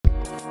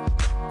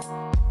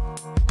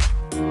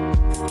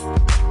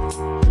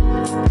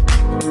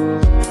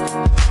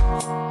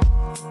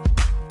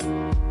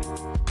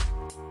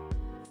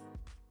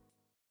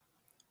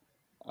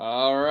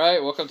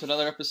welcome to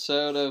another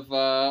episode of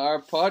our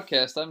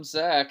podcast. I'm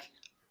Zach.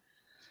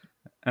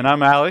 And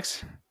I'm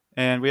Alex,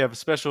 and we have a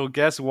special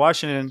guest,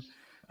 Washington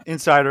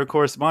insider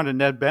correspondent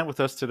Ned Bent, with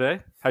us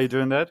today. How you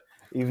doing, Ned?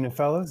 Evening,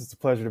 fellas. It's a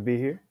pleasure to be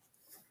here.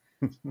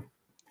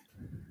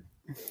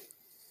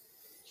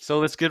 So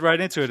let's get right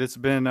into it. It's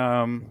been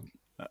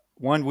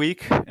 1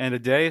 week and a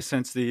day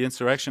since the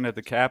insurrection at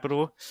the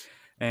Capitol,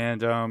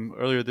 and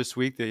earlier this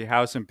week, the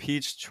House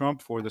impeached Trump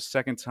for the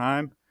second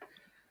time.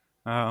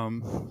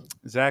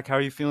 Zach, how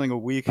are you feeling a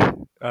week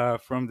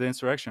from the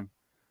insurrection?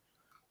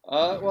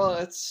 Well,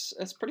 it's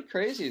pretty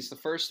crazy. It's the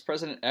first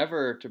president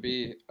ever to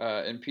be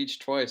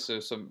impeached twice. So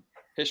some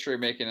history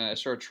making, and I'm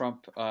sure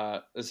Trump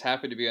is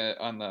happy to be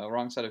on the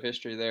wrong side of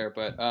history there.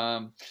 But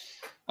I'm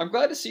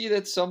glad to see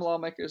that some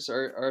lawmakers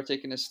are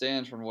taking a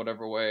stand from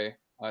whatever way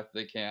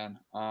they can.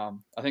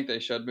 I think they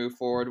should move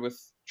forward with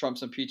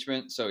Trump's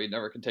impeachment so he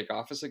never can take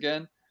office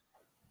again.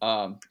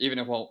 Even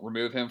if it won't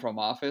remove him from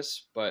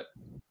office, but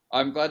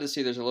I'm glad to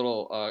see there's a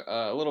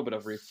little bit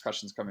of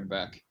repercussions coming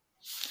back.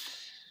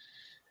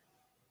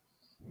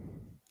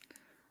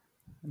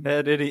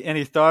 Ned,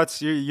 any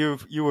thoughts? You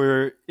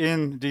were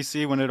in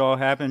D.C. when it all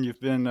happened.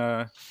 You've been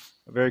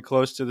very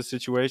close to the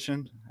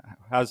situation.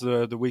 How's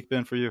the week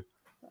been for you?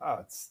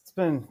 It's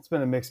been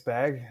a mixed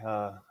bag.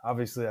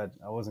 Obviously, I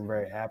wasn't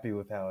very happy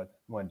with how it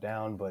went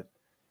down, but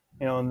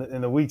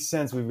in the week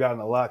since, we've gotten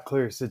a lot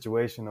clearer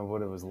situation of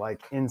what it was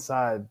like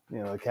inside,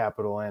 the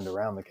Capitol and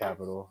around the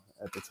Capitol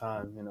at the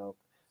time. I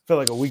feel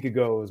like a week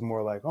ago it was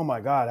more like, oh my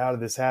God, how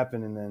did this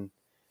happen? And then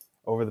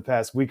over the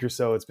past week or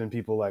so, it's been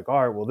people like,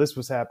 all right, well, this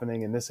was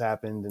happening and this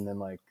happened, and then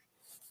like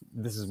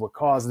this is what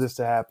caused this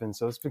to happen.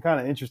 So it's been kind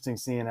of interesting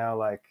seeing how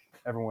like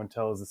everyone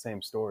tells the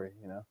same story.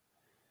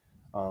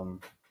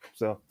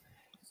 So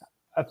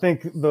I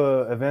think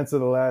the events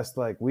of the last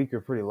like week are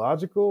pretty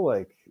logical.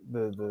 Like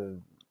the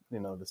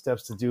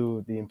steps to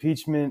do the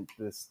impeachment,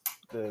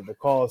 the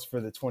calls for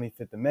the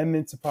 25th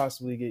Amendment to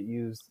possibly get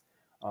used.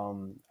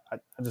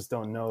 I just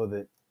don't know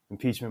that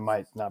impeachment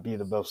might not be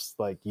the best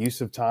like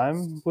use of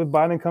time with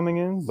Biden coming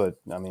in, but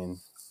I mean,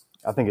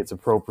 I think it's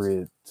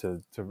appropriate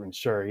to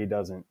ensure he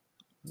doesn't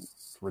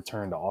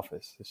return to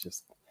office. It's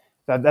just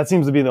that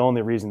seems to be the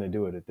only reason to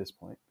do it at this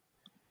point.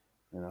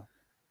 You know.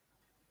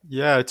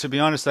 Yeah, to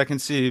be honest, I can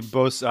see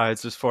both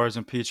sides as far as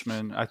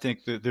impeachment. I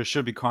think that there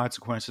should be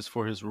consequences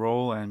for his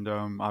role, and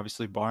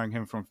obviously, barring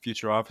him from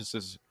future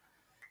offices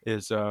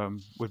is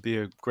would be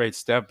a great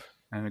step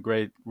and a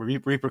great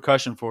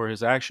repercussion for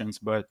his actions.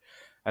 But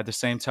at the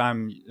same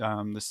time,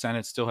 the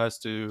Senate still has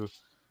to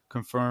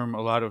confirm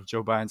a lot of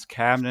Joe Biden's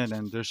cabinet,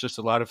 and there's just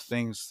a lot of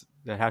things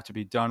that have to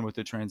be done with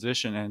the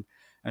transition.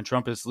 And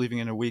Trump is leaving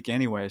in a week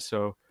anyway,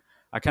 so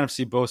I kind of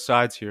see both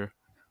sides here.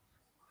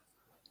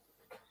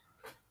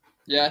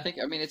 Yeah,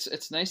 I mean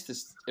it's nice to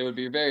it would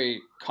be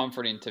very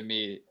comforting to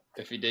me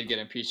if he did get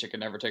impeached and could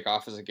never take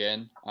office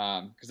again.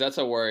 Because that's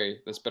a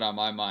worry that's been on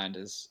my mind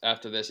is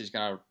after this he's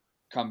gonna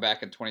come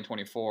back in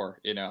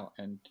 2024,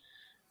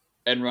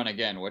 and run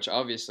again, which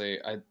obviously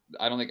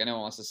I don't think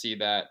anyone wants to see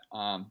that.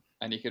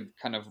 And he could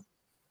kind of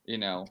you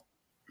know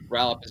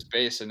rile up his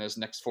base in his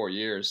next 4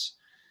 years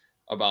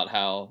about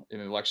how the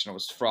election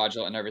was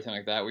fraudulent and everything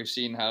like that. We've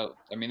seen how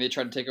they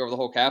tried to take over the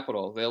whole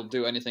Capitol. They'll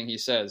do anything he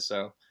says.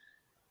 So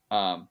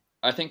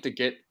I think to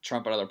get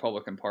Trump out of the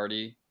Republican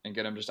Party and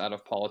get him just out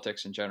of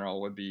politics in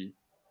general would be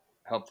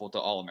helpful to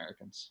all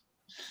Americans.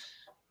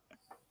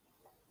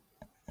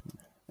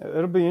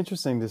 It'll be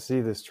interesting to see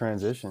this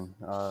transition,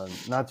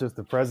 not just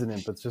the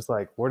president, but just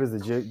like where does the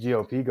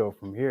GOP go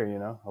from here?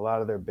 A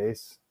lot of their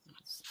base,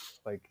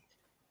 like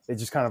they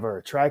just kind of are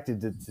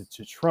attracted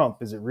to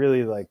Trump. Is it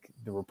really like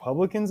the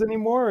Republicans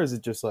anymore, or is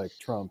it just like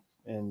Trump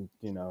and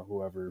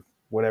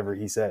whatever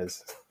he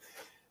says?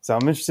 So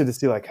I'm interested to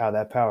see like how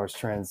that power is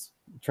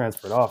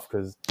transferred off,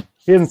 because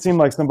he doesn't seem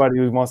like somebody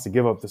who wants to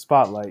give up the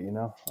spotlight.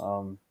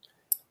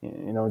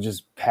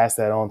 Just pass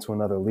that on to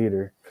another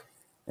leader,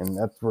 and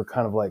that's we're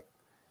kind of like,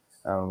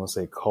 I don't want to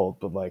say cult,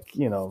 but like,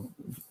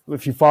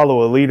 if you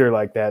follow a leader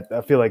like that,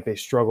 I feel like they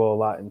struggle a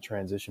lot in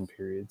transition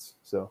periods.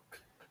 So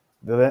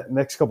the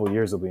next couple of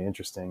years will be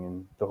interesting,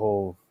 and the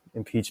whole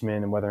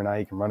impeachment and whether or not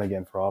he can run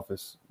again for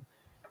office.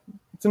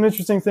 It's an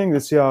interesting thing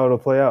to see how it'll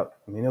play out.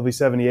 I mean, he'll be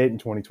 78 in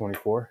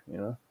 2024.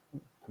 What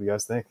do you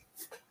guys think?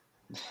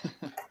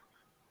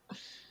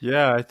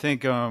 Yeah, I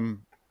think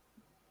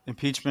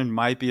impeachment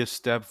might be a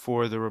step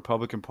for the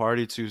Republican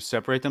Party to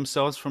separate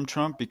themselves from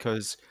Trump,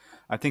 because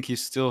I think he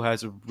still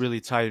has a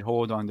really tight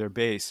hold on their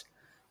base.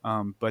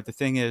 But the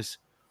thing is,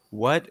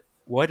 what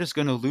is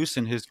going to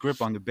loosen his grip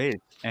on the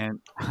base? And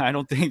I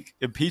don't think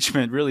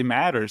impeachment really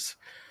matters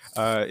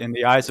in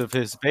the eyes of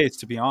his base,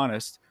 to be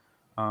honest.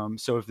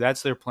 So if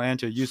that's their plan,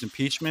 to use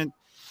impeachment,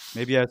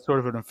 maybe as sort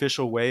of an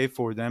official way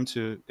for them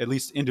to at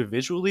least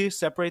individually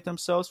separate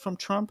themselves from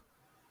Trump.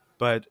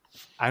 But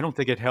I don't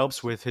think it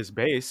helps with his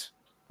base,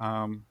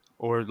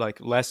 or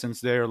like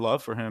lessens their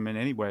love for him in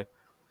any way.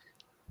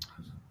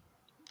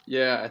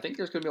 Yeah, I think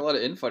there's going to be a lot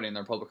of infighting in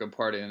the Republican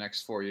Party in the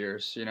next 4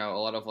 years. A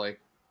lot of like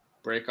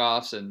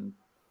breakoffs and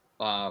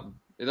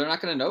they're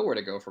not going to know where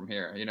to go from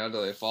here. You know,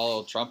 do they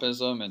follow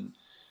Trumpism and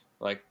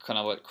like kind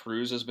of what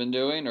Cruz has been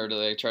doing, or do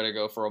they try to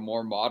go for a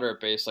more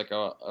moderate base like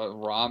a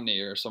Romney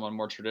or someone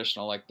more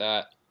traditional like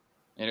that?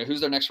 You know,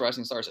 who's their next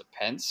rising star? Is it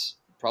Pence?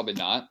 Probably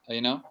not.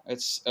 You know,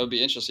 it'll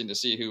be interesting to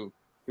see who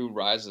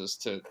rises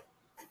to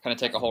kind of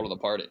take a hold of the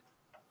party.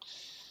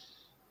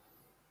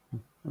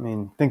 I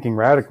mean, thinking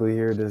radically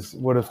here,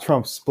 what if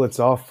Trump splits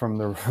off from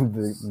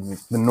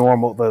the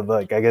normal,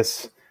 like I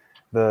guess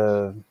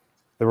the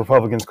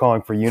Republicans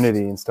calling for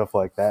unity and stuff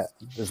like that?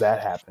 Does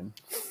that happen?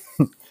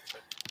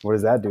 What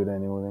does that do to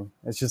anyone?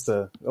 It's just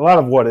a lot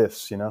of what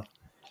ifs, you know.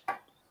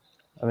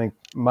 I think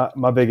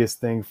my biggest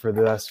thing for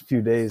the last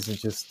few days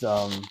is just,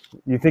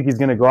 you think he's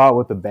going to go out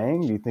with a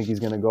bang? Do you think he's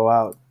going to go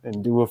out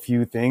and do a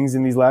few things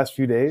in these last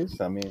few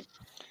days? I mean,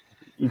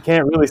 you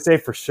can't really say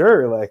for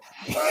sure. Like,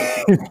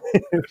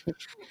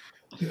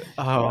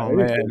 Oh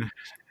man,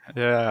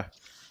 yeah.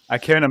 I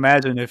can't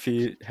imagine if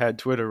he had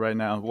Twitter right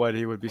now what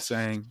he would be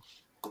saying.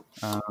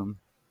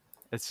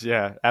 It's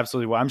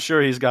absolutely. Well, I'm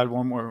sure he's got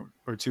one more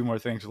or two more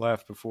things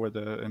left before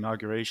the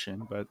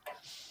inauguration, but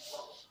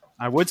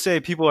I would say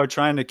people are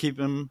trying to keep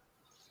him,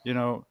 you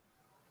know,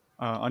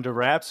 under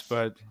wraps,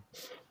 but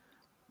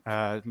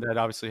that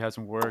obviously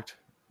hasn't worked.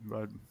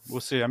 But we'll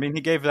see. I mean,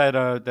 he gave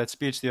that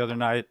speech the other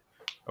night,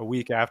 a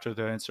week after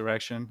the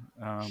insurrection.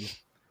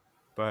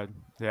 But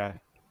yeah,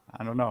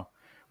 I don't know.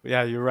 But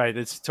yeah, you're right.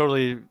 It's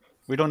totally.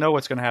 We don't know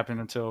what's going to happen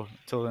until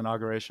the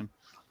inauguration.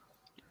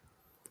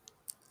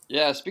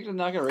 Yeah, speaking of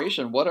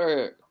inauguration, what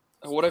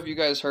have you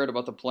guys heard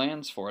about the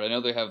plans for it? I know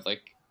they have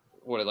like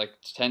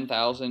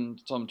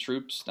 10,000 some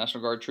troops,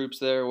 National Guard troops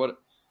there. What,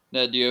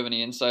 Ned? Do you have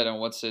any insight on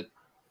what's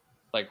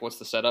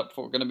the setup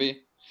for going to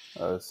be?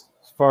 As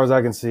far as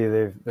I can see,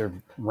 they're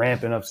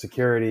ramping up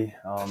security.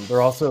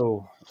 They're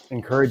also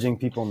encouraging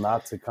people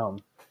not to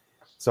come.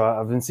 So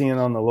I've been seeing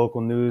on the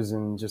local news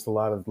and just a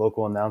lot of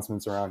local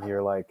announcements around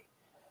here, like,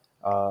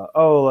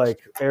 like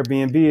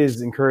Airbnb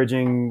is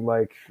encouraging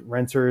like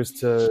renters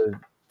to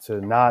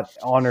not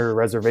honor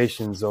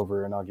reservations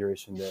over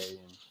Inauguration Day.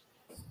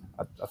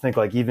 And I think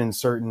like even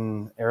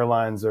certain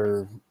airlines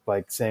are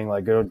like saying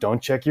like, oh, don't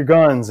check your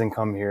guns and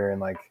come here. And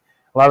like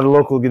a lot of the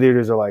local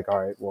leaders are like, all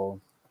right, well,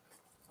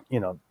 you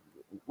know,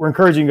 we're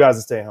encouraging you guys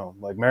to stay home.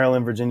 Like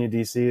Maryland, Virginia,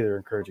 DC, they're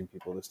encouraging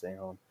people to stay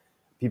home.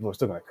 People are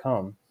still going to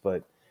come,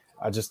 but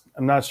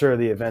I'm not sure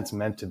the event's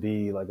meant to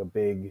be like a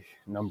big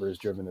numbers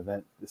driven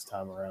event this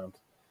time around.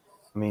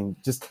 I mean,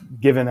 just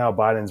given how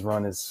Biden's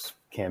run his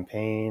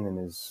campaign and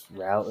his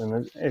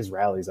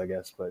rallies, I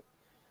guess. But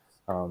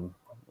I'm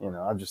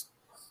just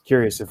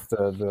curious if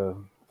the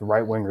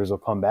right wingers will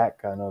come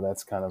back. I know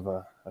that's kind of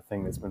a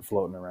thing that's been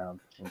floating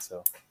around, and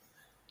so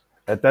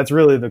that's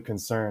really the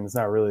concern. It's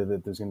not really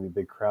that there's going to be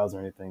big crowds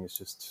or anything. It's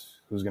just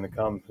who's going to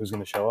come, who's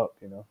going to show up.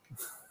 You know.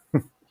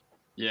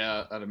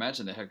 Yeah, I'd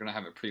imagine they're going to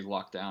have it pretty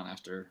locked down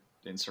after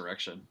the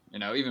insurrection. You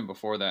know, even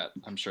before that,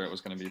 I'm sure it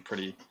was going to be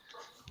pretty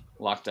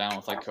locked down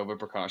with like COVID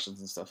precautions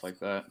and stuff like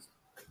that.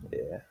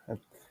 Yeah,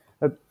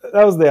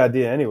 that was the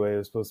idea anyway. It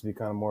was supposed to be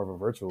kind of more of a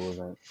virtual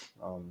event.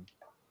 But,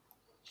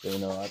 you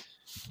know,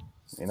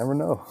 you never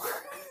know.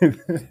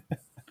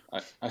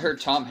 I heard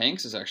Tom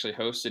Hanks is actually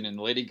hosting and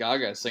Lady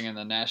Gaga is singing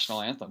the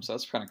national anthem, so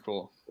that's kind of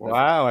cool.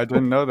 Wow, I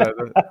didn't know that.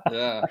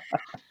 Yeah.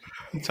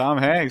 Tom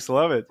Hanks,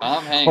 love it.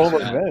 Tom Hanks, whole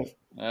man. event.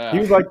 Yeah. He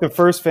was like the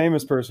first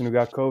famous person who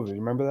got COVID. You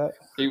remember that?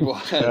 He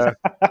was. Yeah.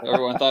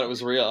 Everyone thought it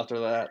was real after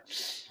that.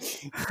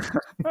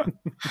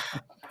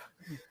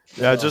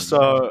 Yeah, I just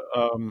saw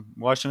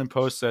Washington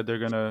Post said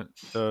the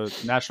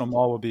National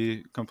Mall will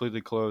be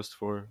completely closed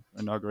for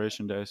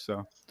Inauguration Day,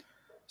 so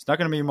it's not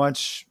going to be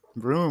much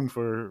room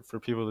for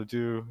people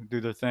to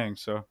do their thing.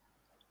 So,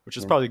 which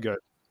is probably good.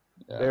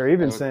 Yeah, they're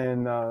even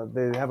saying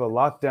they have a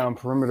lockdown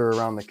perimeter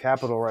around the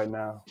Capitol right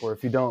now, where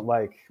if you don't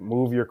like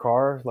move your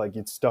car, like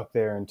it's stuck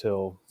there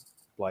until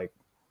like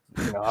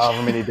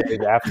however many days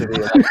after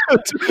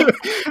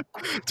the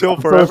till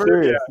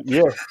forever. So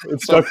yeah,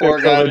 it's stuck there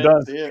till they're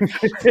done.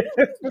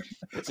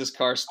 It's his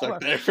car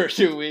stuck there for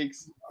 2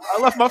 weeks. I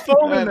left my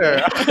phone in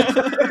there.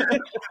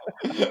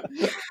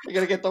 You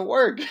gotta get to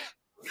work.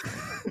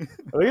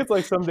 I think it's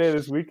like someday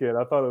this weekend.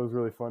 I thought it was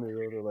really funny.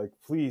 They're like,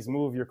 please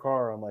move your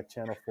car on like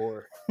Channel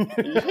 4.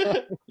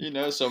 You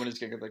know somebody's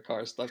going to get their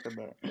car stuck in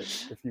there.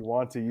 If you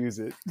want to use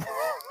it.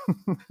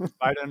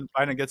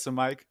 Biden gets a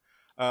mic.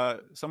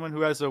 Someone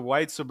who has a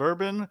white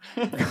Suburban.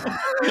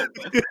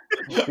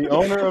 The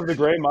owner of the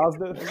gray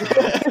Mazda.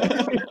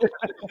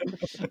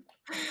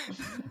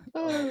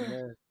 Oh,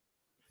 man.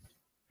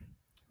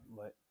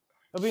 But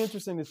it'll be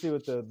interesting to see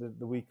what the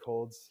week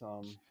holds,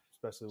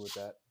 especially with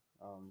that.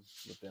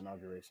 With the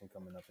inauguration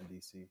coming up in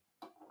DC.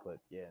 But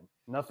yeah,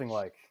 nothing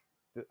like,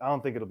 I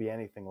don't think it'll be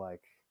anything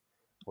like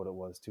what it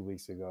was 2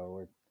 weeks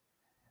ago.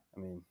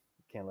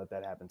 Can't let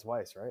that happen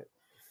twice, right?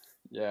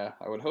 Yeah,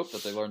 I would hope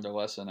that they learned their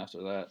lesson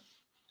after that.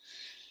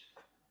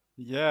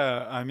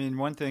 Yeah, I mean,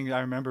 one thing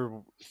I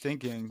remember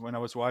thinking when I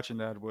was watching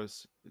that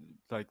was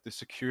like the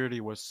security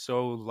was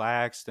so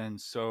laxed and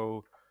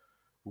so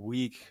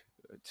weak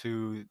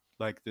to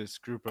like this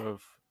group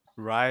of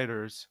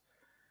rioters.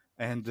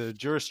 and the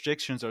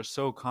jurisdictions are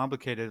so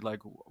complicated. Like,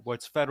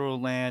 what's federal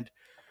land?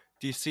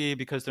 DC,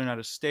 because they're not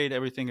a state,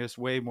 everything is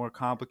way more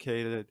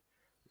complicated.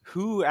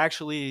 Who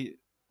actually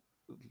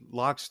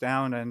locks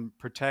down and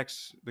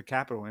protects the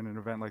Capitol in an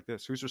event like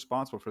this? Who's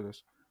responsible for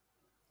this?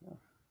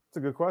 It's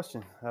a good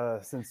question.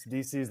 Since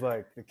DC's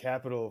like the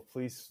capital of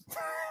police,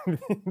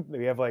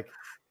 we have like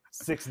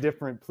 6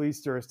 different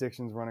police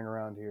jurisdictions running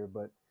around here.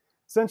 But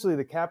essentially,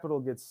 the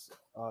Capitol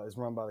is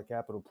run by the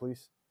Capitol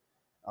Police.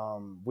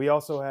 We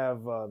also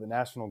have the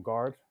National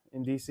Guard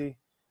in DC.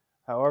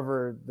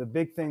 However, the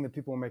big thing that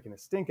people were making a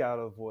stink out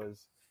of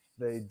was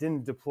they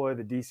didn't deploy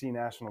the DC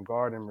National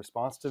Guard in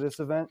response to this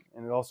event,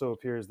 and it also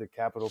appears the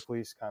Capitol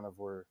Police kind of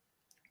were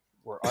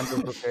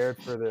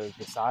underprepared for the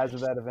size of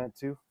that event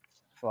too.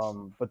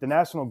 But the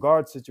National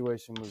Guard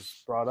situation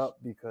was brought up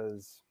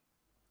because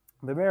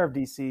the mayor of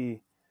DC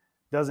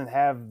doesn't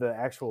have the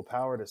actual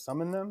power to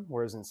summon them,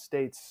 whereas in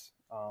states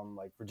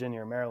like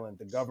Virginia or Maryland,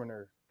 the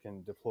governor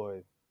can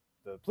deploy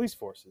the police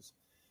forces.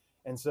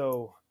 And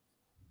so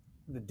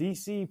the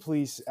DC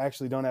police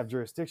actually don't have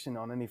jurisdiction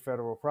on any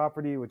federal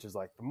property, which is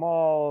like the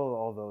mall,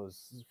 all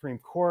those Supreme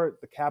Court,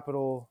 the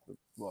Capitol,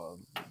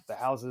 the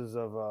houses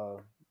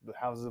of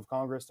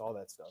Congress, all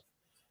that stuff.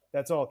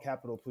 That's all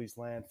Capitol Police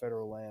land,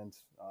 federal land.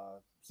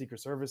 Secret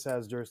Service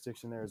has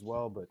jurisdiction there as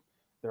well, but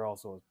they're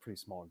also a pretty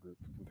small group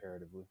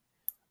comparatively.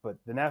 But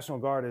the National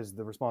Guard is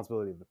the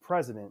responsibility of the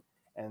president,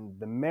 and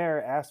the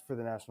mayor asked for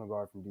the National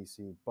Guard from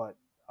DC, but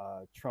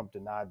Trump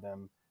denied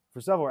them for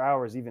several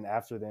hours, even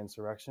after the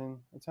insurrection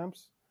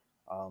attempts.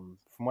 From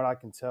what I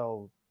can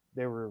tell,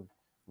 they were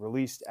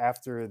released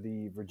after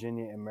the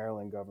Virginia and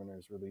Maryland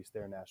governors released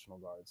their National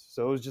Guards.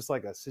 So it was just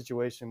like a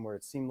situation where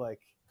it seemed like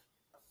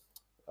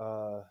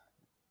the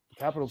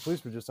Capitol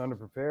Police were just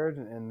underprepared,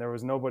 and there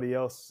was nobody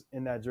else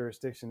in that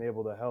jurisdiction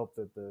able to help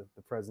that the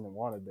president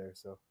wanted there.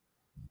 So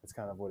that's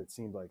kind of what it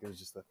seemed like. It was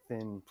just a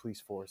thin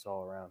police force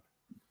all around.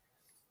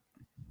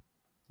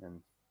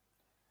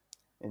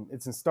 And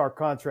it's in stark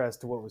contrast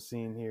to what was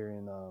seen here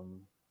in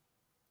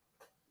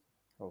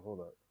hold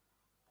up.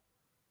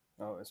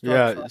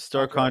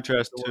 Stark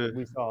contrast to what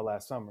we saw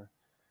last summer.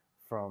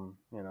 From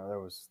there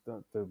was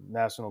the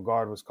National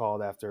Guard was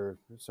called after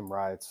some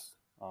riots,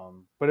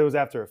 but it was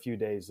after a few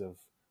days of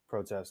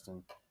protest,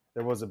 and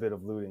there was a bit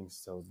of looting.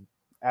 So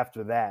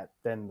after that,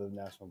 then the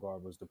National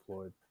Guard was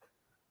deployed.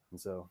 And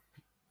so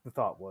the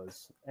thought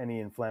was, any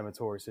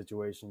inflammatory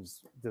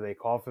situations, do they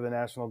call for the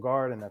National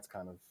Guard? And that's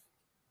kind of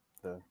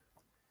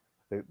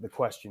the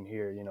question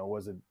here.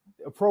 Was it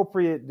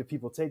appropriate? Do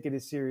people take it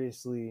as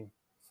seriously?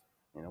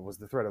 Was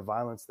the threat of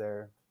violence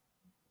there?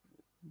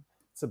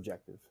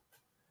 Subjective.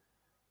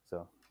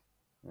 So,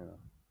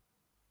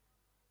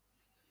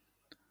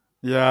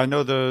 Yeah, I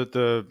know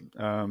the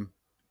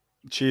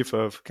chief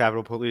of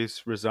Capitol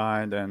Police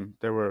resigned, and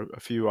there were a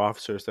few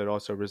officers that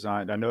also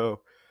resigned. I know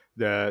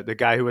the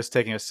guy who was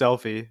taking a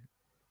selfie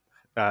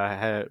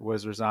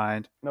was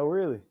resigned. No,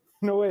 really?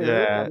 No way. Yeah,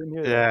 really? I didn't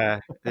hear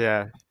that.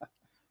 yeah.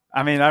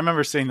 I mean, I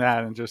remember seeing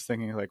that and just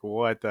thinking, like,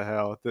 what the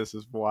hell? This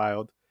is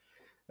wild.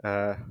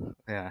 Yeah.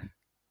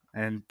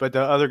 But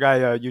the other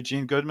guy,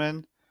 Eugene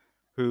Goodman,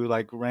 who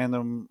like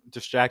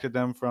distracted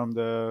them from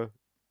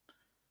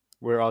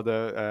where all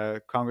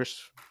the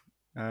Congress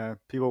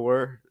people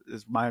were,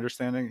 is my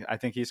understanding. I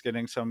think he's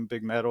getting some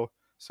big medal.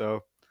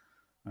 So,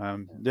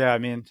 yeah, I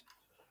mean,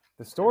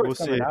 the stories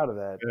coming out of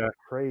that are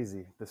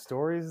crazy. The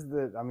stories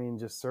that,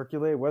 just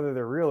circulate, whether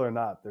they're real or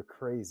not, they're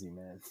crazy,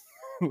 man.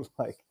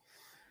 Like,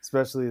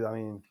 especially,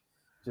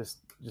 just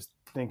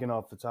thinking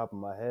off the top of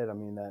my head,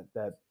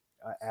 that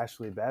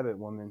Ashley Babbitt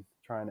woman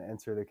trying to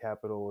enter the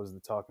Capitol was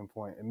the talking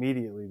point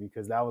immediately,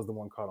 because that was the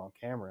one caught on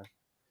camera.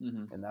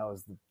 Mm-hmm. And that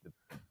was the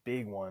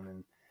big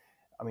one.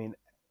 And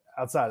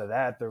outside of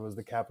that, there was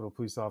the Capitol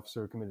police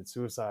officer who committed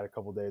suicide a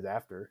couple days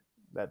after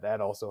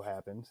that also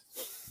happened.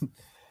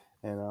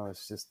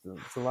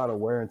 It's a lot of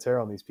wear and tear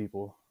on these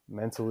people,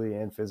 mentally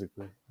and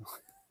physically.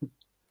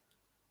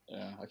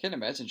 Yeah, I can't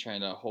imagine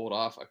trying to hold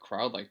off a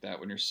crowd like that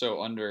when you're so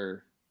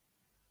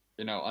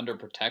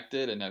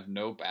underprotected and have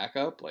no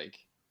backup. Like,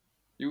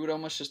 you would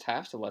almost just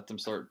have to let them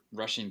start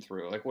rushing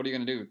through. Like, what are you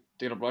going to do?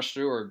 They're going to rush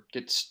through or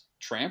get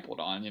trampled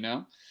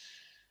on,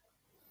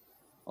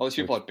 All these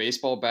people had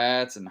baseball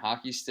bats and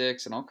hockey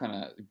sticks and all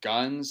kind of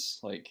guns.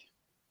 Like,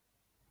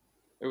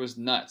 it was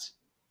nuts.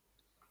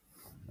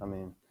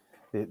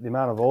 The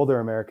amount of older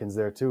Americans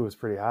there, too, was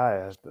pretty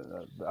high.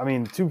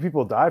 2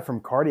 people died from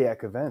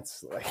cardiac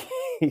events. Like,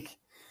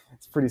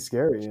 it's pretty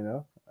scary,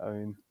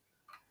 and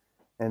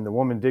the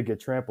woman did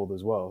get trampled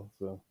as well.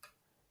 So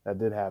that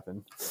did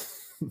happen.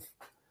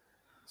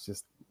 It's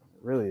just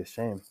really a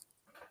shame.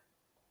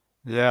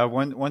 Yeah,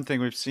 one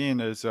thing we've seen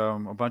is a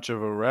bunch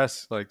of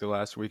arrests like the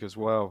last week as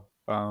well.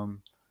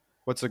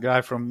 What's the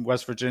guy from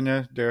West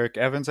Virginia, Derek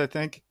Evans, I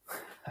think?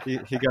 He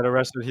got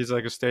arrested. He's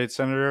like a state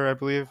senator, I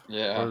believe.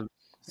 Yeah.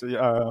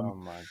 Oh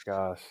my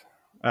gosh.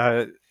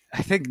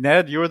 I think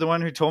Ned, you were the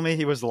one who told me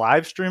he was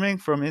live streaming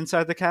from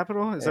inside the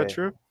Capitol. Is that Hey,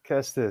 true?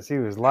 catch this. He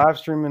was live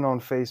streaming on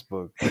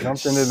Facebook,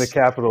 jumped into the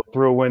Capitol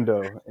through a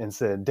window and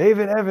said,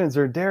 David Evans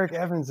or Derek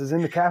Evans is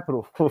in the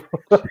Capitol.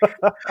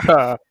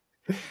 And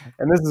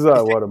this is,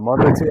 what, a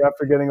month or two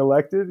after getting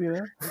elected, you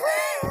know?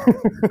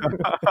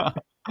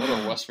 What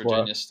a West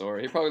Virginia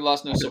story. He probably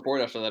lost no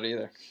support after that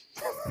either.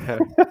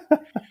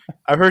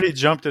 I heard he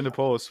jumped into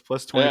polls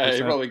plus 20%. Yeah,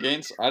 he probably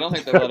gains. I don't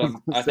think they let him.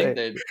 I think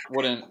they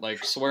wouldn't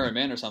like swear him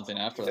in or something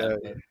after that.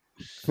 Yeah.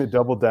 They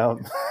doubled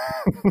down.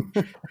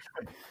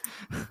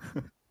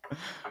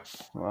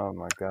 Oh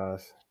my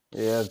gosh.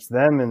 Yeah, it's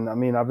them. And I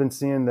mean, I've been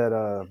seeing that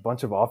a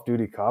bunch of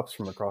off-duty cops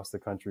from across the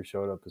country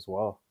showed up as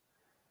well.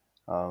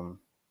 And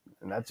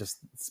that just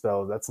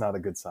spells that's not a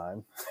good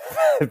sign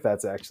if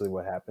that's actually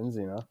what happens,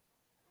 you know?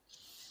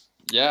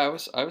 Yeah,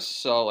 I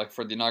saw like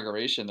for the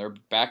inauguration, they're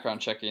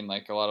background checking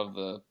like a lot of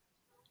the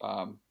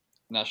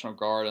National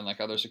Guard and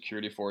like other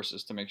security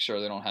forces to make sure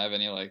they don't have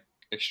any like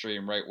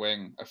extreme right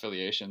wing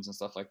affiliations and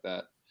stuff like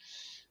that.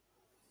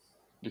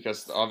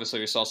 Because obviously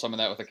we saw some of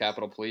that with the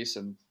Capitol Police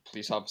and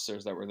police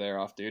officers that were there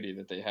off duty,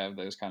 that they have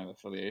those kind of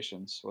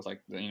affiliations with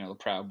like the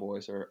Proud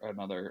Boys or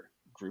another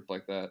group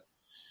like that.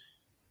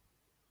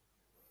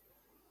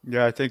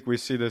 Yeah, I think we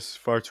see this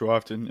far too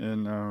often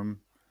in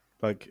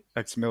like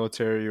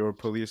ex-military or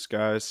police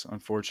guys,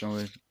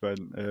 unfortunately. But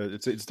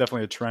it's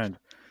definitely a trend.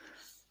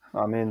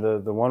 I mean,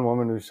 the one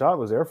woman who shot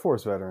was Air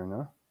Force veteran,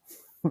 huh?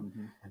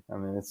 Mm-hmm. I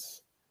mean,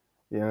 it's,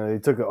 he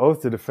took an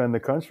oath to defend the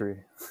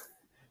country.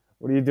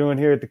 What are you doing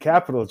here at the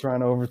Capitol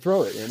trying to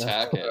overthrow it?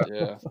 Attack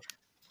it,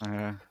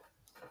 yeah.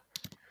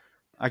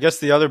 I guess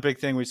the other big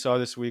thing we saw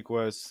this week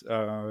was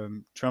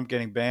Trump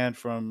getting banned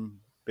from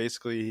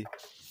basically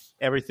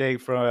everything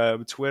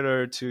from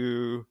Twitter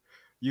to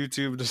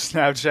YouTube to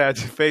Snapchat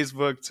to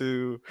Facebook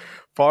to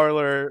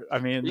Parler. I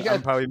mean,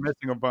 I'm probably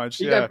missing a bunch.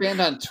 He got banned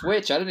on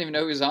Twitch. I didn't even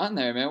know he was on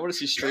there, man. What is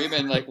he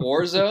streaming? Like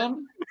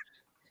Warzone?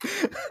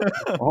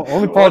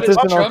 Only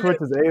politician on Twitch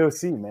is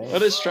AOC, man.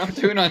 What is Trump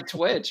doing on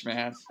Twitch,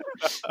 man?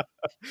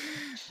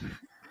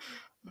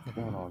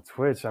 Going on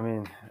Twitch. I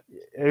mean,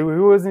 he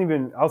wasn't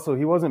even. Also,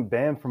 he wasn't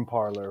banned from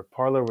Parler.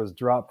 Parler was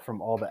dropped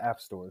from all the app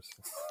stores.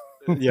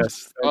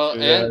 Yes. Well,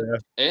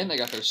 and they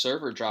got their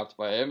server dropped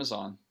by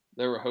Amazon.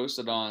 They were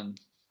hosted on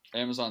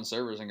Amazon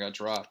servers and got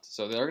dropped.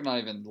 So they're not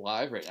even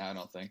live right now, I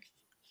don't think.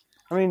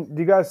 I mean,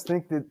 do you guys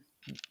think that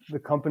the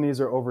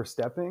companies are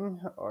overstepping,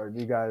 or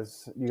do you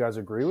guys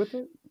agree with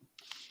it?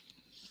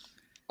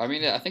 I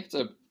mean, I think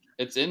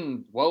it's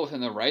well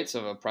within the rights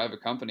of a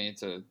private company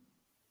to,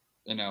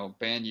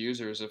 ban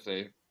users if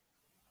they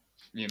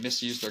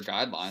misuse their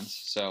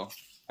guidelines. So,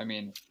 I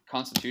mean,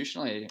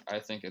 constitutionally, I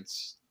think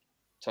it's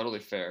totally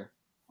fair.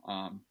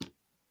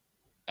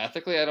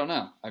 Ethically, I don't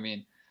know. I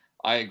mean,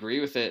 I agree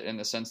with it in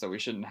the sense that we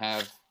shouldn't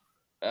have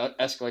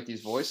escalate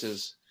these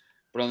voices.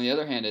 But on the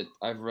other hand,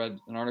 I've read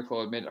an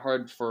article. It's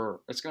going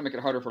to make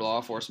it harder for law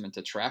enforcement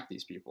to track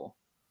these people,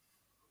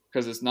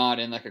 because it's not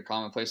in like a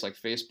common place like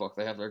Facebook.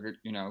 They have their,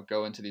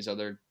 go into these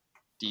other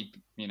deep,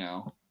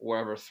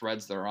 wherever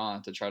threads they're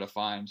on to try to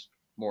find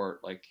more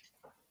like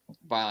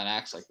violent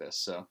acts like this.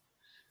 So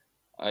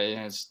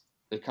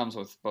it comes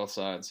with both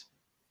sides.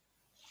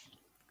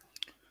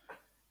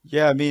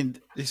 Yeah, I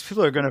mean, these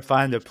people are going to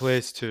find a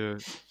place to,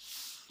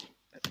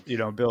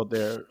 build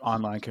their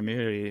online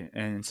community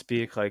and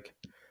speak. Like,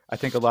 I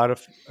think a lot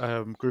of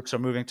groups are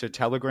moving to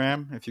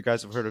Telegram. If you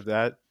guys have heard of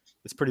that,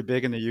 it's pretty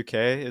big in the UK.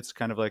 It's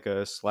kind of like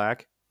a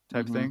Slack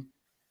type thing,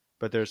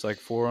 but there's like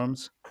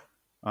forums.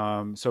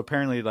 So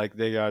apparently, like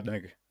they got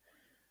like,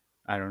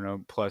 I don't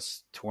know,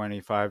 plus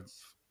 25,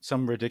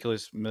 some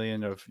ridiculous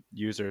million of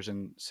users,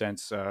 and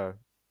since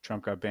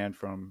Trump got banned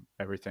from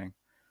everything.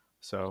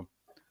 So,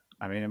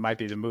 I mean, it might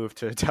be the move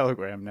to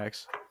Telegram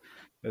next.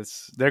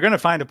 They're going to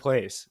find a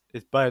place,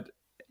 but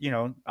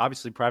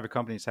obviously, private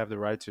companies have the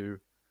right to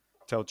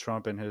tell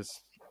Trump and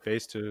his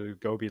base to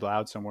go be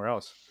loud somewhere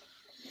else.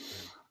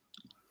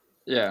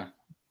 Yeah,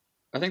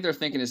 I think they're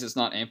thinking it's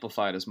not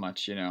amplified as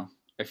much.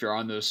 If you're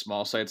on those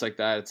small sites like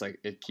that, it's like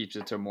it keeps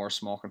it to a more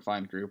small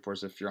confined group.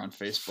 Whereas if you're on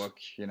Facebook,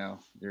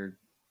 your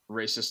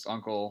racist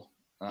uncle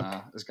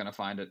is going to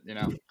find it.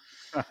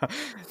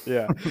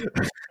 Yeah.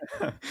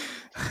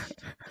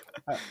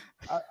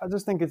 I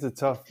just think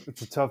it's kind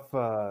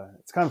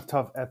of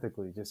tough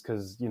ethically, just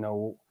because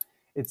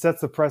it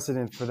sets the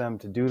precedent for them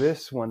to do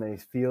this when they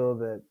feel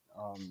that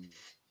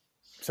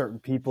certain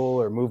people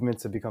or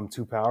movements have become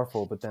too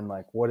powerful. But then,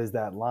 like, what is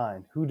that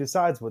line? Who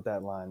decides what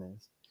that line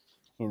is?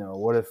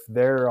 What if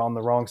they're on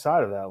the wrong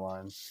side of that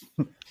line?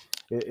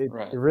 It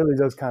really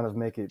does kind of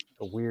make it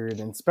weird,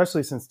 and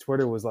especially since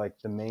Twitter was like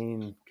the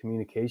main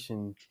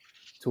communication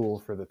tool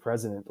for the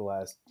president the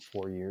last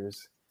 4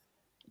 years.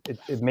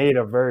 It made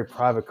a very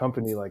private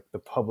company like the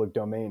public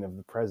domain of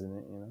the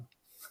president,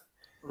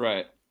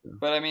 Right.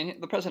 But I mean,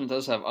 the president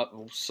does have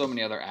so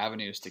many other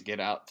avenues to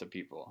get out to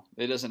people.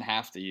 It doesn't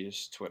have to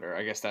use Twitter.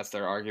 I guess that's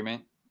their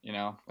argument.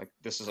 Like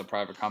this is a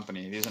private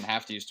company. He doesn't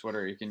have to use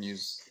Twitter. He can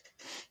use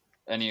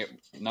any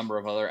number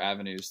of other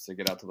avenues to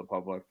get out to the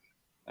public.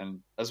 and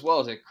as well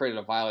as it created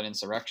a violent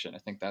insurrection. I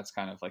think that's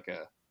kind of like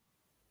a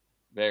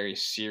very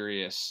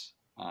serious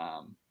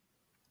kind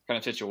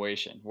of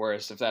situation.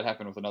 Whereas if that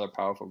happened with another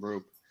powerful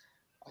group,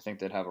 I think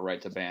they'd have a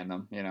right to ban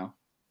them. You know.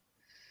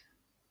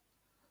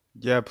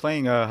 Yeah,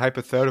 playing a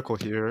hypothetical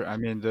here. I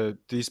mean,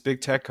 these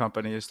big tech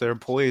companies, their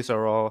employees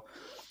are all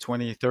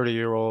 20,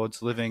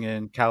 30-year-olds living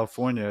in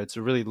California. It's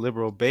a really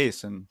liberal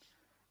base. And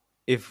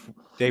if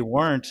they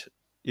weren't,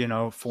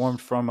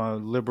 formed from a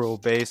liberal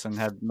base and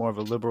had more of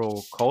a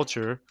liberal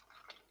culture,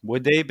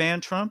 would they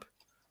ban Trump?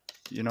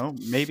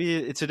 Maybe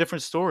it's a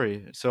different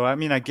story. So, I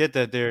mean, I get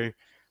that there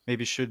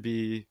maybe should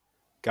be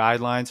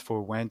guidelines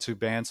for when to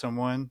ban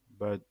someone,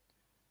 but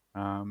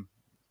um,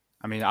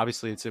 I mean,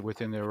 obviously it's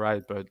within their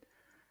right, but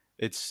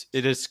it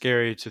is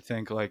scary to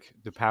think like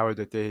the power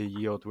that they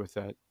yield with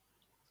that.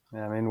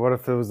 Yeah, I mean, what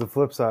if it was the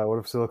flip side? What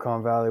if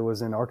Silicon Valley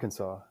was in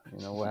Arkansas?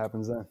 What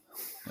happens then?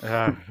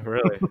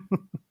 Really.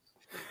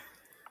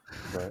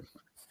 But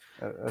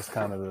that's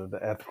kind of the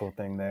ethical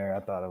thing there.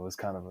 I thought it was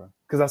kind of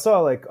because I saw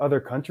like other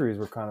countries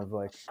were kind of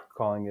like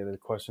calling it a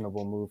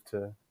questionable move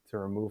to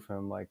remove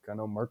him. Like I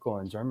know Merkel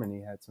in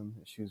Germany had some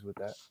issues with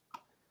that.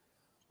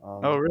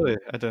 Oh, really?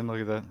 I didn't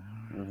look at that.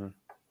 Mm-hmm.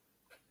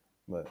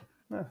 But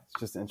it's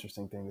just an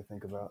interesting thing to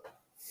think about.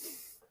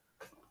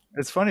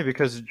 It's funny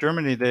because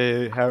Germany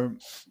they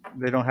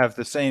don't have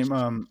the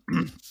same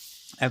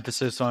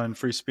emphasis on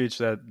free speech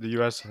that the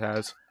U.S.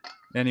 has.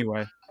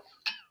 Anyway,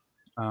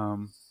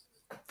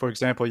 for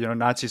example,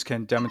 Nazis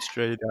can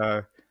demonstrate,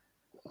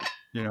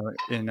 in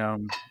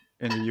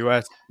the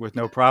U.S. with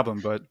no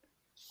problem, but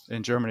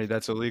in Germany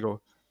that's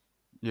illegal.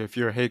 If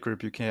you're a hate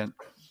group, you can't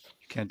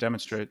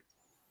demonstrate,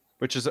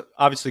 which is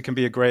obviously can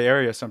be a gray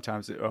area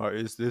sometimes.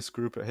 Is this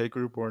group a hate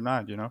group or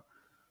not? Yeah,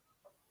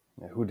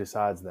 who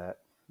decides that?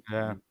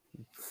 Yeah.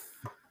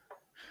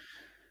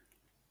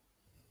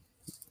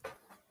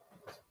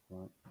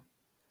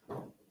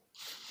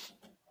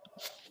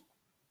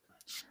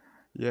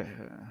 Yeah.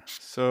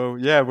 So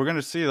yeah, we're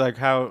gonna see like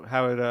how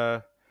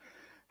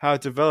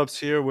it develops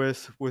here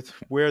with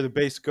where the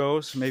base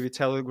goes. Maybe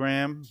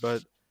Telegram,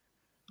 but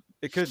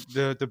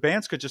the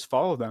bands could just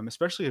follow them,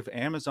 especially if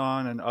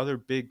Amazon and other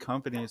big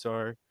companies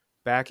are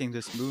backing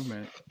this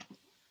movement.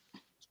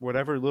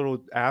 Whatever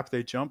little app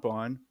they jump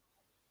on,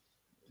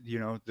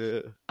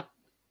 the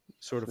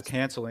sort of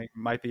canceling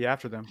might be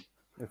after them.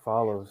 It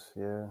follows,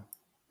 yeah.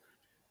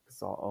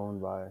 It's all owned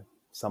by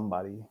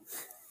somebody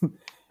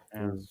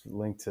who's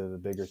linked to the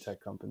bigger tech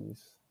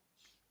companies.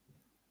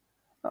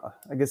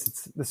 I guess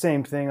it's the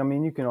same thing. I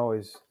mean, you can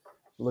always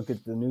look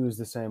at the news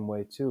the same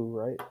way too,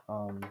 right?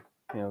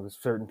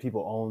 Certain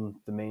people own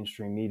the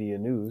mainstream media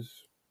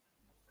news,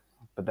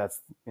 but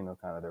that's kind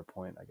of their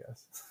point, I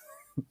guess.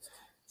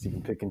 So you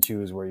can pick and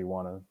choose where you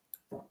want to,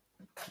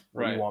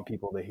 you want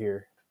people to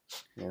hear.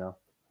 I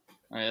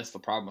mean, that's the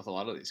problem with a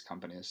lot of these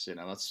companies.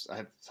 That's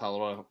how a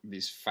lot of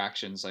these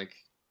factions like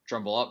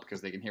drumble up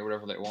because they can hear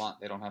whatever they want.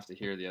 They don't have to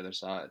hear the other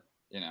side.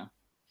 Yeah,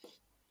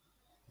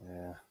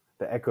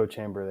 the echo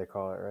chamber they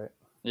call it, right?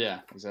 Yeah,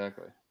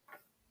 exactly.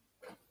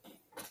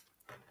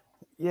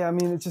 Yeah, I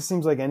mean, it just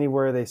seems like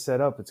anywhere they set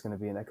up, it's going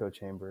to be an echo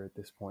chamber at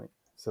this point.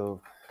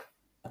 So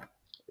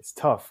it's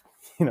tough.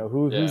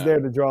 Who's there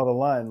to draw the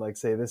line? Like,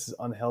 say this is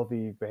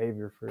unhealthy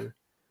behavior for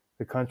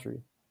the country.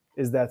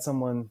 Is that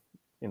someone?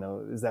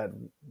 Is that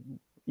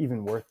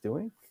even worth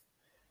doing?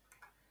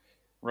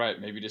 Right.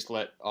 Maybe just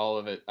let all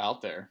of it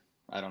out there.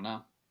 I don't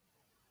know.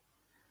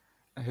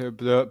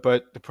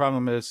 But the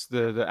problem is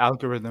the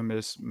algorithm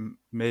is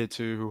made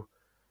to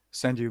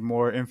send you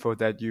more info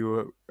that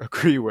you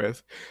agree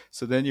with.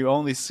 So then you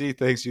only see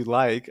things you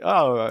like.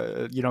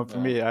 For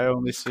me, I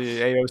only see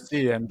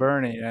AOC and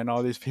Bernie and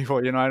all these people.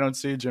 I don't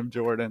see Jim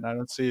Jordan. I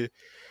don't see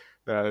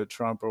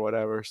Trump or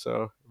whatever.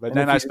 So, but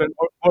then I spend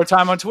more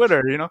time on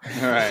Twitter.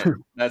 Right.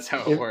 That's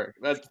how it works.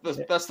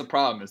 That's the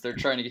problem. Is they're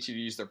trying to get you to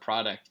use their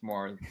product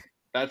more.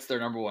 That's their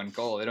number one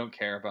goal. They don't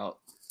care about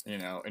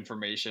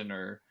information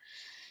or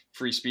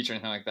free speech or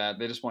anything like that.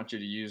 They just want you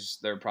to use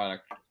their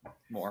product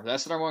more.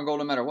 That's the number one goal,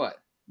 no matter what.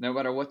 No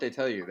matter what they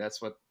tell you,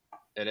 that's what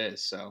it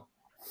is. So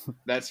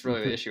that's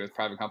really the issue with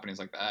private companies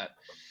like that.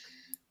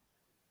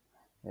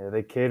 Yeah,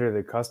 they cater to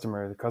the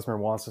customer. The customer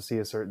wants to see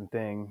a certain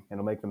thing.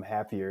 It'll make them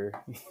happier.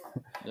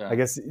 Yeah. I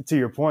guess to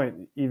your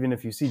point, even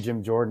if you see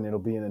Jim Jordan, it'll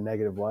be in a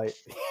negative light.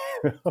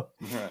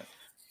 Right.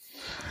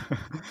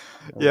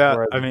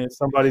 Yeah, I mean,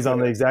 somebody's on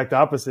the exact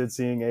opposite,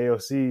 seeing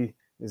AOC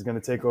is going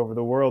to take over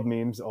the world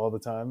memes all the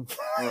time.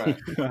 Right.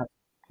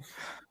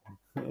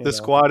 The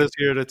squad is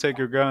here to take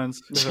your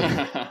guns.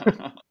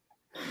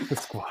 The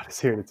squad is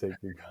here to take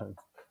your guns.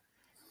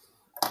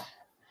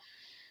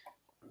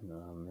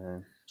 Oh,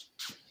 man.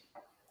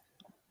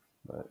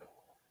 But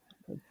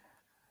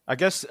I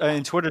guess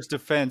in Twitter's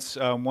defense,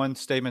 one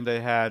statement they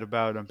had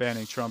about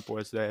banning Trump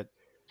was that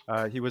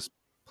he was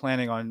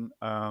planning on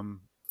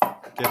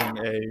getting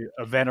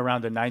a event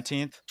around the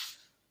 19th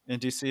in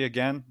DC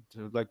again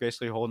to like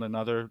basically hold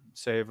another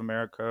Save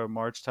America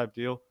March type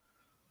deal.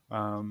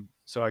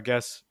 So I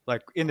guess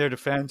like in their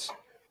defense,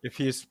 if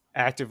he's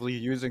actively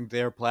using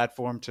their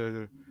platform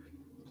to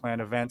plan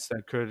events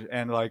that could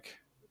end like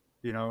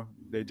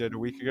they did a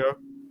week ago,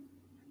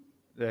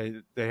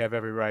 they have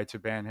every right to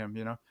ban him.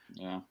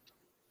 Yeah.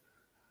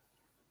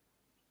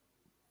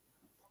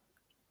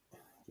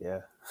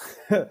 Yeah,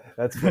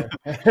 that's fair.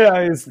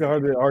 It's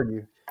hard to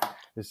argue.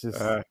 It's just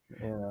Uh,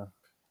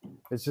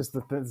 it's just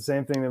the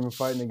same thing they've been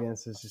fighting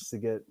against. Is just to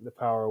get the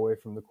power away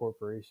from the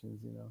corporations.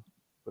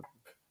 But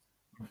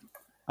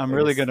I'm I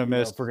really guess, gonna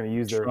miss if we're going to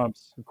use their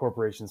Trump's.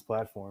 corporation's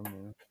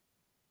platform.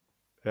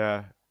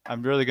 Yeah,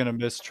 I'm really gonna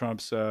miss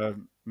Trump's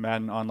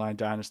Madden Online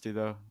Dynasty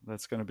though.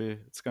 It's gonna be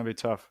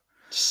tough.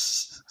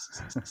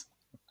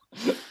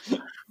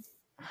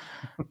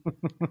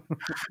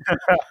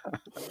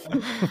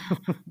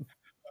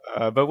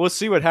 But we'll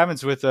see what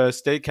happens with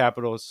state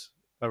capitals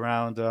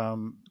around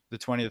the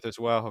 20th as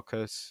well,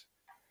 because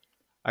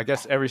I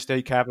guess every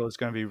state capital is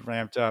going to be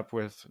ramped up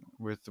with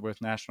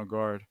National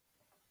Guard.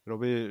 It'll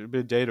be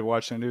a day to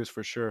watch the news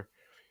for sure.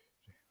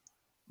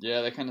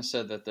 Yeah, they kind of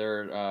said that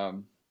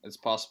it's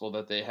possible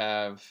that they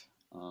have,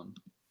 um,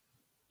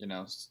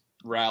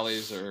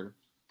 rallies or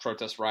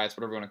protest riots,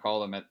 whatever you want to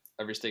call them, at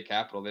every state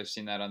capital. They've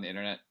seen that on the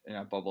internet,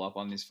 bubble up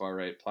on these far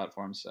right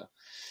platforms. So,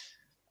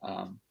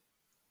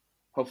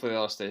 hopefully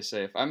they'll stay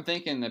safe. I'm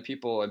thinking that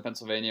people in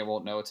Pennsylvania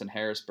won't know it's in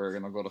Harrisburg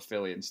and they'll go to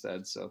Philly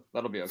instead. So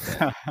that'll be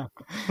okay.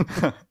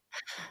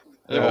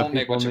 It won't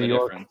make much of a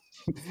difference.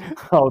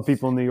 All the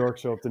people in New York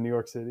show up to New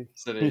York City.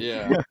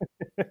 Yeah.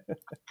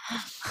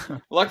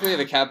 Luckily,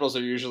 the capitals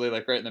are usually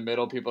like right in the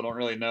middle. People don't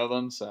really know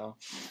them, so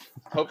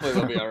hopefully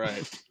they'll be all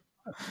right.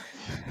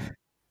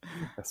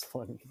 That's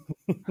funny.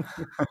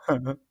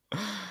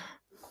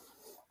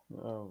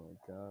 Oh my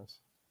gosh.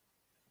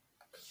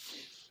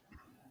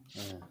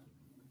 Man.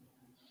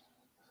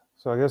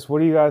 So I guess, what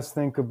do you guys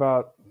think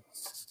about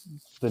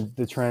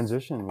the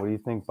transition? What do you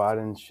think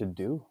Biden should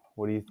do?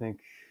 What do you think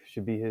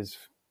should be his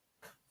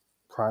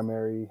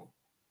primary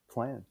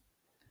plan?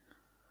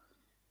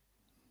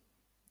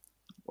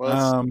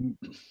 Well,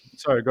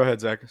 sorry, go ahead,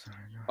 Zach.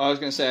 I was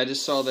going to say, I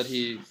just saw that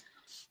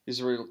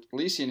he's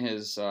releasing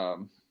his a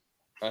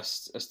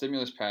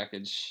stimulus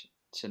package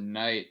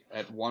tonight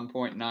at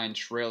 1.9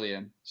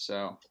 trillion.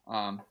 So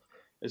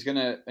it's going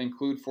to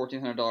include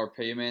 $1,400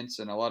 payments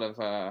and a lot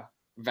of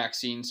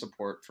vaccine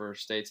support for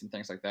states and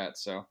things like that.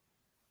 So,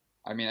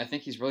 I mean, I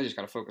think he's really just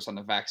got to focus on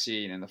the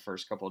vaccine in the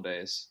first couple of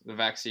days. The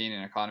vaccine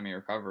and economy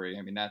recovery.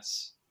 I mean,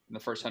 that's in the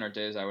first 100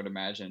 days, I would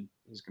imagine,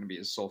 is going to be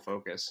his sole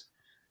focus.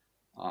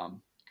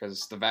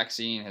 Because the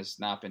vaccine has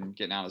not been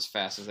getting out as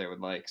fast as they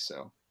would like.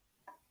 So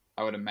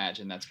I would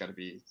imagine that's got to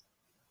be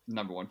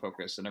number one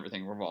focus, and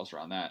everything revolves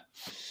around that.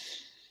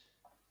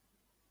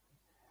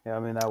 Yeah, I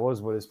mean, that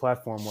was what his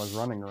platform was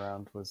running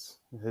around, was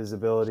his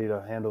ability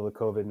to handle the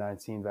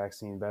COVID-19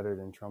 vaccine better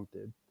than Trump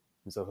did.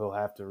 And so he'll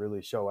have to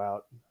really show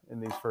out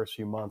in these first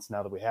few months,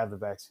 now that we have the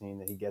vaccine,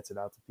 that he gets it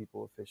out to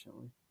people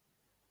efficiently.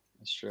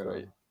 That's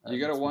true. So, you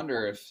got to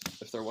wonder if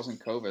there wasn't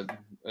COVID,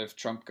 if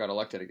Trump got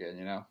elected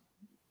again,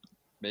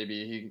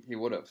 maybe he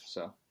would have.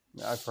 So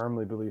I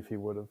firmly believe he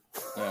would have.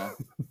 Yeah.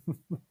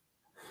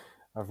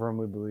 I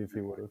firmly believe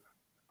he would have.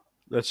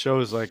 That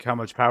shows like how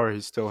much power he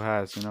still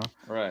has,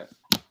 Right.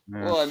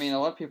 Yeah. Well, I mean, a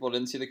lot of people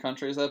didn't see the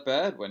country as that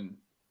bad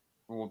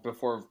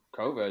before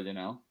COVID.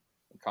 The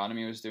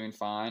economy was doing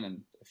fine,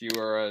 and if you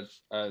were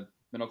a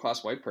middle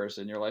class white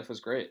person, your life was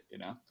great.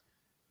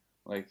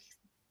 Like,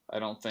 I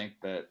don't think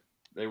that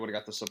they would have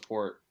got the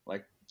support.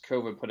 Like,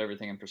 COVID put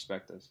everything in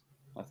perspective,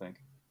 I think.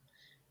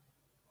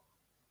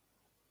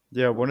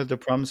 Yeah, one of the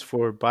problems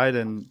for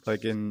Biden,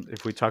 like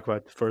if we talk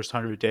about the first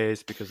 100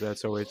 days, because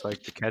that's always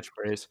like the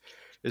catchphrase,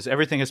 is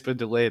everything has been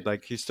delayed.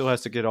 Like, he still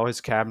has to get all his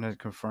cabinet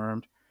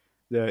confirmed.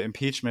 The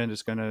impeachment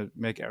is going to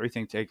make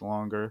everything take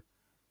longer.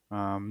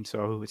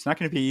 So it's not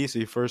going to be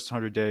easy first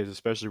 100 days,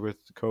 especially with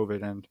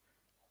COVID and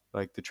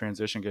like the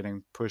transition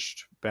getting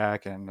pushed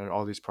back and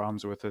all these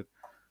problems with it.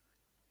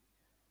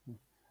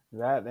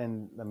 That,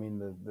 and I mean,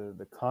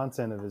 the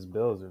content of his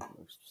bills are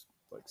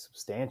like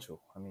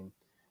substantial. I mean,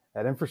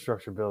 that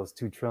infrastructure bill is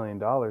 $2 trillion,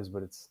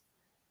 but it's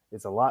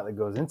a lot that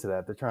goes into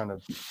that. They're trying to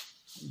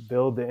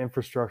build the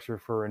infrastructure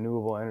for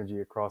renewable energy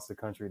across the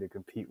country to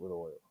compete with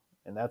oil.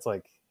 And that's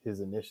like his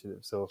initiative.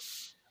 So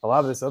a lot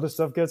of this other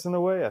stuff gets in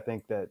the way. I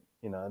think that,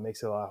 it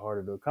makes it a lot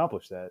harder to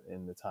accomplish that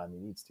in the time he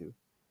needs to.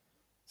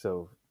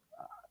 So,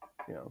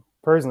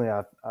 personally,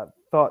 I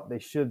thought they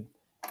should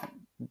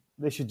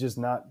just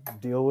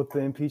not deal with the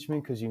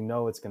impeachment, because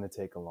it's going to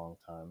take a long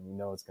time.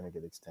 It's going to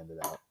get extended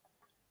out,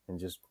 and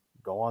just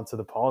go on to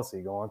the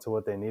policy, go on to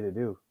what they need to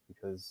do,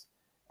 because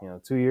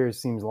 2 years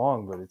seems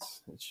long, but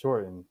it's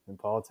short in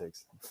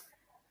politics.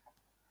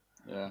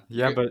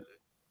 Yeah, but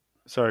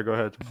sorry, go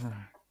ahead.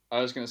 I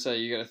was going to say,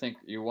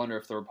 you wonder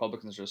if the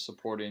Republicans are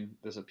supporting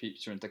this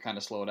impeachment to kind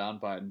of slow down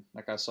Biden.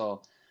 Like, I saw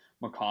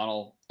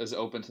McConnell is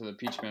open to the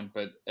impeachment,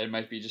 but it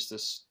might be just to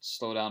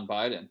slow down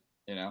Biden,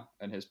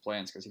 and his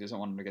plans, because he doesn't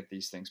want him to get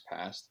these things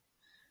passed.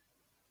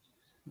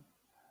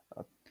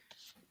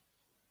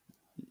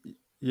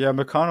 Yeah,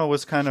 McConnell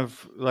was kind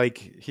of like,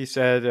 he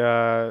said,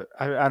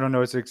 I don't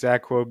know his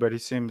exact quote, but he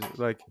seemed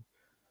like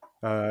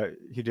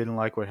He didn't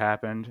like what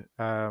happened.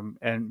 But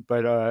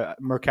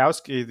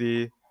Murkowski,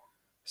 the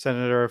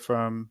senator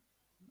from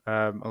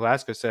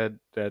Alaska, said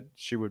that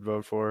she would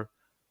vote for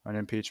an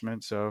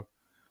impeachment. So,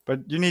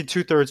 but you need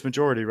 2/3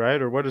 majority,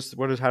 right? Or how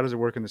does it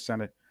work in the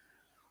Senate?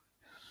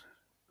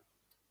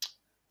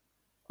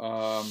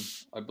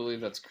 I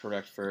believe that's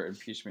correct for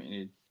impeachment. You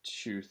need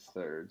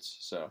 2/3.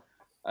 So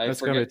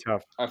That's gonna be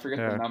tough. I forget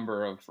Yeah. the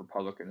number of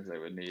Republicans they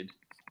would need.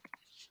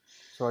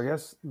 So I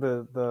guess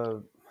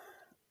the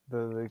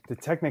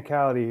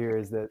technicality here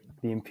is that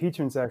the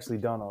impeachment's actually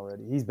done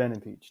already. He's been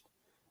impeached.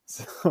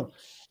 So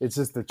it's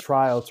just the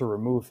trial to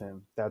remove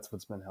him. That's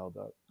what's been held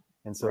up.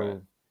 And so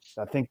Right.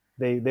 I think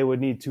they would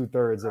need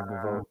 2/3 of the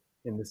vote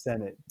in the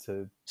Senate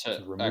to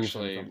remove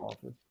actually him from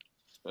office.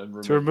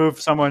 To remove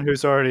someone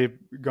who's already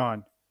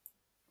gone.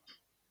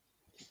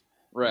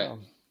 Right.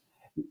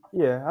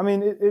 Yeah, I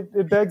mean,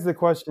 it begs the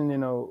question,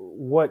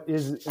 what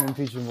is an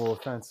impeachable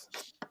offense?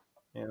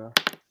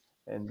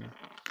 And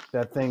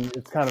that thing,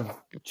 it's kind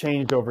of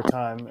changed over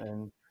time,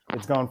 and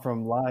it's gone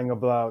from lying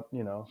about,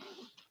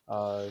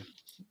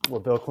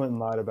 what Bill Clinton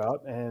lied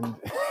about, and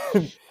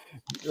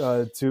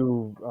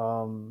to,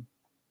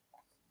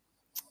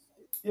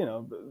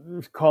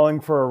 calling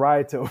for a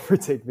riot to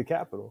overtake the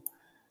Capitol.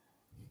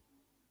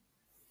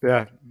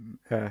 Yeah.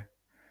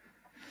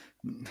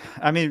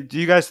 I mean, do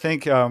you guys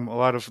think a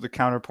lot of the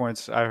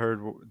counterpoints I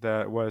heard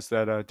was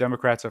that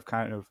Democrats have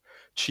kind of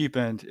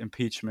cheapened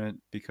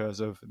impeachment because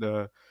of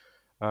the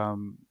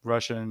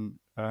Russian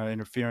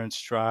interference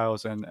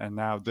trials and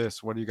now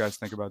this? What do you guys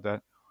think about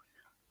that?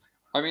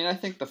 I mean, I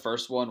think the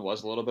first one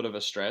was a little bit of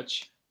a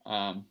stretch.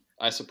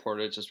 I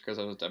supported it just because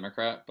I was a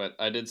Democrat, but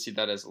I did see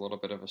that as a little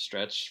bit of a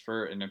stretch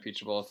for an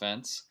impeachable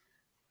offense.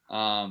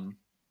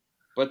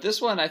 But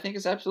this one, I think,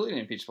 is absolutely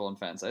an impeachable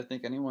offense. I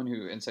think anyone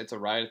who incites a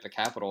riot at the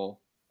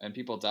Capitol and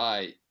people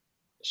die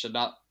should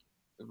not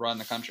run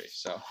the country.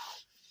 So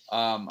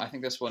I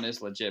think this one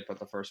is legit, but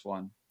the first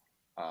one,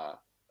 it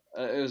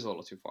was a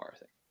little too far, I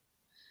think.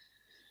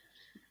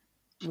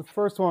 The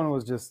first one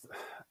was just,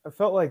 I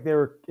felt like they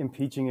were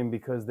impeaching him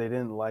because they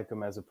didn't like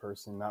him as a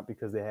person, not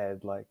because they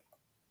had like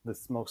the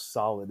most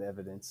solid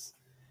evidence.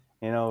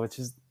 It's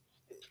just,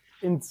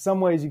 in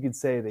some ways you could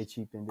say they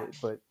cheapened it,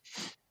 but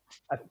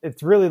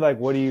it's really like,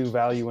 what do you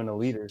value in a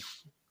leader?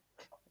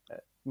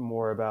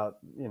 More about,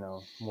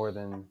 more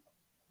than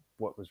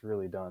what was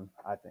really done,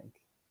 I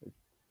think.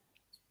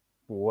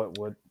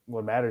 What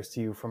matters to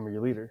you from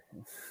your leader?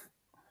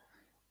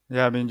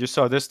 Yeah, I mean, you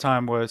saw this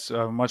time was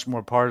much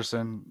more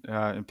partisan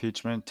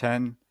impeachment.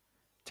 10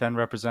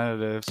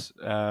 representatives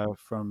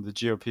from the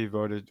GOP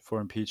voted for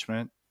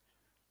impeachment.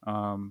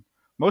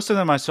 Most of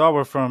them I saw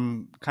were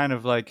from kind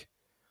of like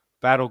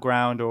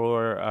battleground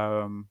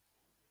or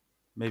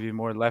maybe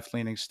more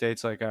left-leaning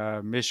states like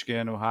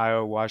Michigan,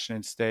 Ohio,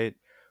 Washington State.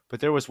 But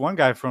there was one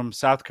guy from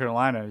South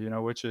Carolina,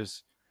 which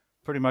is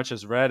pretty much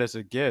as red as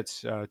it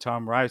gets,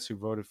 Tom Rice, who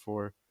voted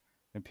for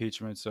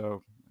impeachment.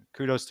 So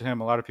kudos to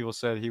him. A lot of people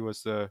said he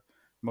was the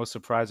most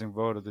surprising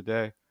vote of the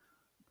day.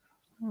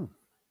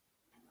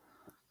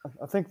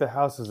 I think the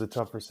House is a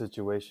tougher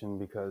situation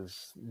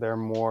because they're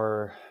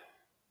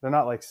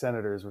not like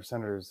senators, where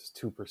senators is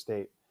 2 per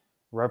state.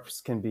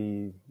 Reps can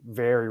be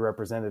very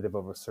representative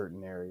of a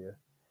certain area.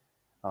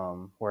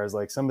 Whereas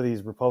like some of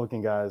these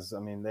Republican guys, I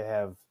mean, they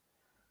have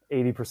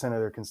 80% of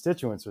their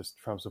constituents are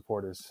Trump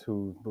supporters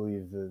who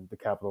believe the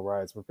Capitol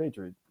riots were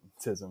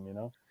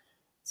patriotism,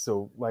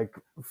 So like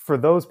for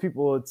those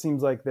people, it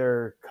seems like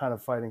they're kind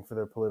of fighting for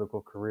their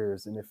political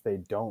careers. And if they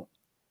don't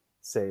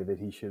say that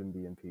he shouldn't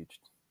be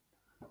impeached,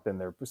 then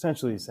they're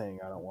essentially saying,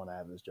 I don't want to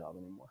have this job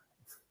anymore.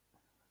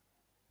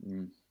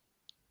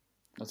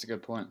 That's a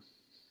good point.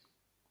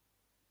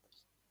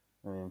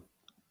 I mean,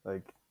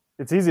 like,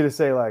 it's easy to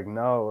say like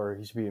no, or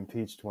he should be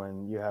impeached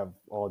when you have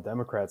all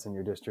Democrats in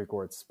your district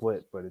or it's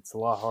split, but it's a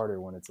lot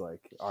harder when it's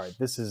like, all right,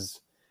 this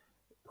is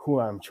who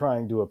I'm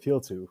trying to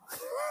appeal to,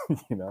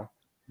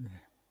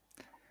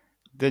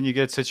 Then you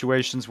get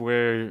situations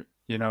where,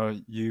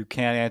 you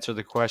can't answer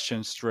the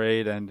question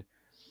straight and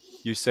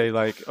you say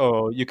like,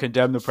 oh, you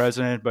condemn the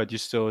president, but you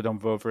still don't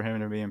vote for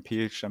him to be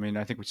impeached. I mean,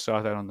 I think we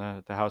saw that on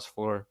the House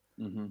floor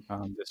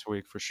this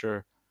week for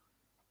sure.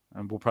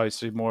 And we'll probably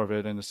see more of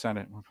it in the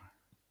Senate.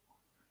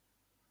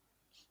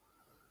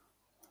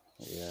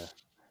 Yeah.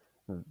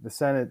 The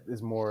Senate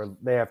is more,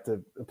 they have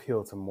to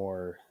appeal to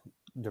more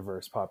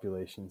diverse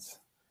populations.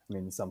 I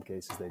mean, in some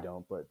cases they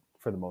don't, but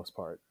for the most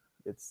part,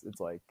 it's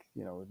like,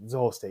 there's a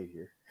whole state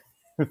here.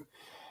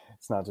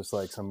 It's not just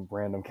like some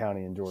random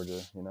county in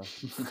Georgia,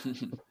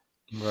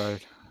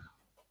 Right.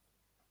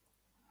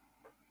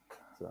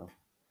 So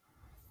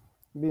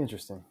it'd be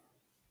interesting.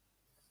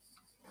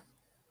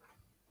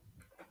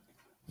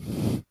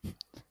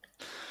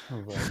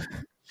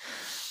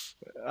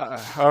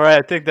 All right,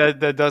 I think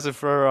that does it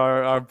for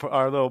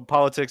our little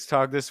politics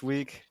talk this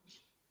week.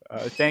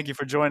 Thank you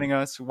for joining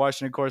us,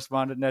 Washington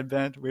correspondent Ned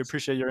Bent. We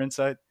appreciate your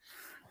insight.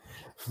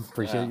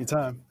 Appreciate your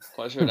time.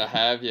 Pleasure to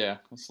have you.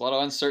 There's a lot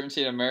of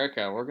uncertainty in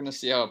America. We're going to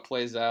see how it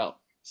plays out.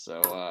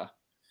 So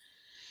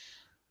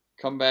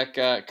come back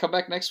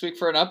next week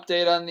for an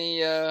update on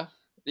the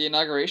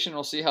inauguration.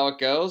 We'll see how it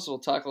goes. We'll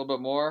talk a little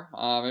bit more.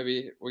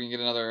 Maybe we can get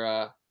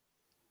another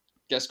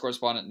guest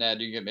correspondent,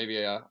 Ned. You can get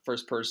maybe a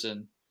first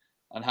person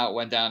on how it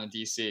went down in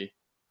DC.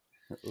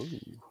 Ooh.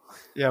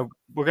 Yeah,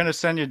 we're gonna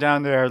send you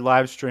down there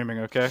live streaming.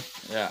 Okay.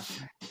 Yeah.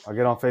 I'll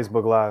get on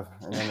Facebook Live.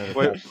 And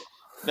then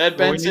Ned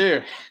Ben's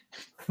here.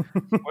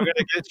 We're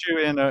gonna get you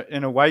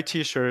in a white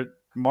T-shirt,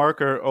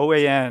 marker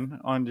OAN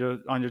on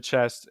your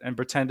chest, and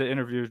pretend to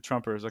interview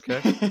Trumpers.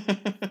 Okay.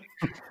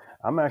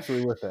 I'm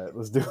actually with that.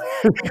 Let's do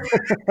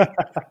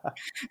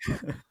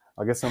it.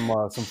 I'll get some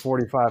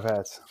 45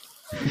 hats.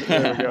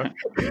 There we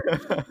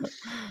go.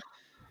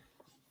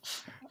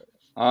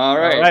 All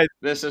right.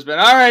 This has been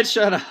All Right,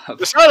 Shut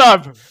Up. Shut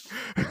up.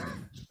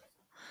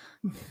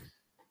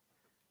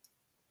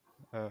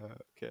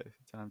 Okay,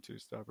 time to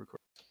stop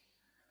recording.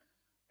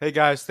 Hey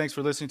guys, thanks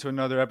for listening to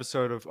another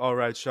episode of All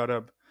Right, Shut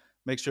Up.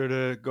 Make sure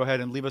to go ahead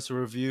and leave us a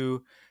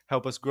review,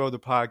 help us grow the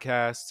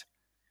podcast.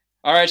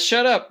 All right,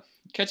 shut up.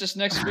 Catch us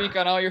next week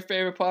on all your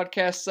favorite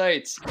podcast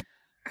sites.